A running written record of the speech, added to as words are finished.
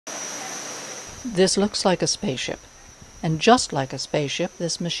This looks like a spaceship. And just like a spaceship,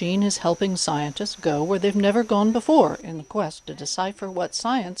 this machine is helping scientists go where they've never gone before in the quest to decipher what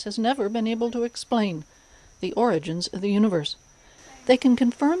science has never been able to explain, the origins of the universe. They can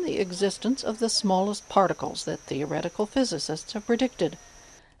confirm the existence of the smallest particles that theoretical physicists have predicted,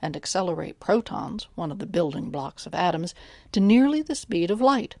 and accelerate protons, one of the building blocks of atoms, to nearly the speed of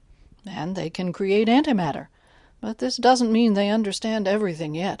light. And they can create antimatter. But this doesn't mean they understand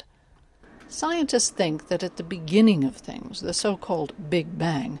everything yet. Scientists think that at the beginning of things, the so-called Big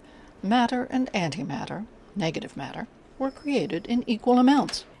Bang, matter and antimatter, negative matter, were created in equal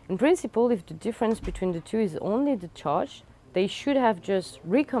amounts. In principle, if the difference between the two is only the charge, they should have just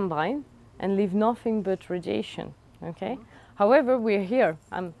recombined and leave nothing but radiation, okay? However, we're here,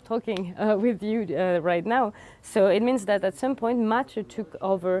 I'm talking with you right now, so it means that at some point matter took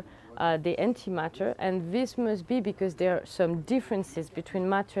over the antimatter, and this must be because there are some differences between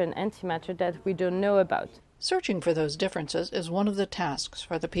matter and antimatter that we don't know about. Searching for those differences is one of the tasks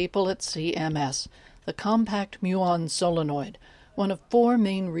for the people at CMS, the Compact Muon Solenoid, one of 4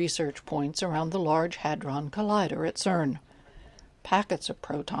 main research points around the Large Hadron Collider at CERN. Packets of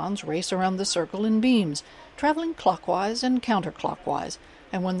protons race around the circle in beams, traveling clockwise and counterclockwise,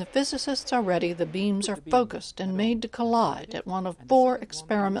 and when the physicists are ready, the beams are focused and made to collide at one of 4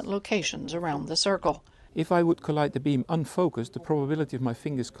 experiment locations around the circle. If I would collide the beam unfocused, the probability of my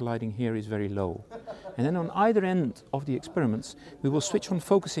fingers colliding here is very low. And then on either end of the experiments, we will switch on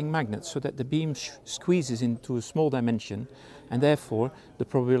focusing magnets so that the beam squeezes into a small dimension, and therefore the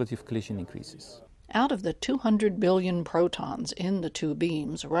probability of collision increases. Out of the 200 billion protons in the 2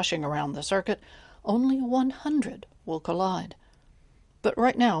 beams rushing around the circuit, only 100 will collide. But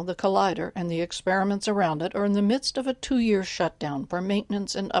right now, the collider and the experiments around it are in the midst of a 2-year shutdown for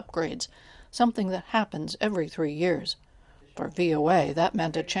maintenance and upgrades, something that happens every 3 years. For VOA, that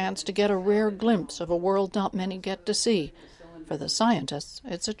meant a chance to get a rare glimpse of a world not many get to see. For the scientists,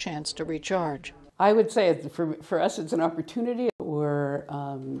 it's a chance to recharge. I would say for us, it's an opportunity. We're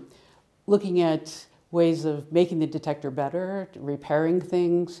looking at ways of making the detector better, repairing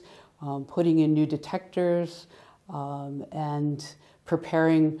things, putting in new detectors, and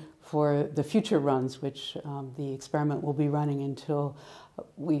preparing for the future runs, which the experiment will be running until,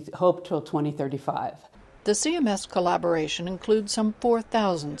 we hope, till 2035. The CMS collaboration includes some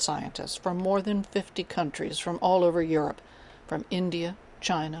 4,000 scientists from more than 50 countries from all over Europe, from India,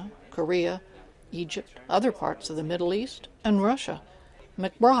 China, Korea, Egypt, other parts of the Middle East, and Russia.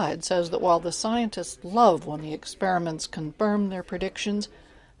 McBride says that while the scientists love when the experiments confirm their predictions,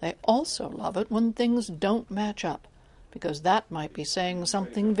 they also love it when things don't match up, because that might be saying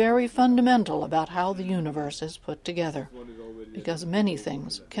something very fundamental about how the universe is put together, because many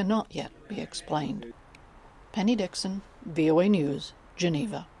things cannot yet be explained. Penny Dixon, VOA News,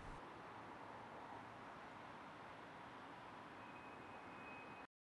 Geneva.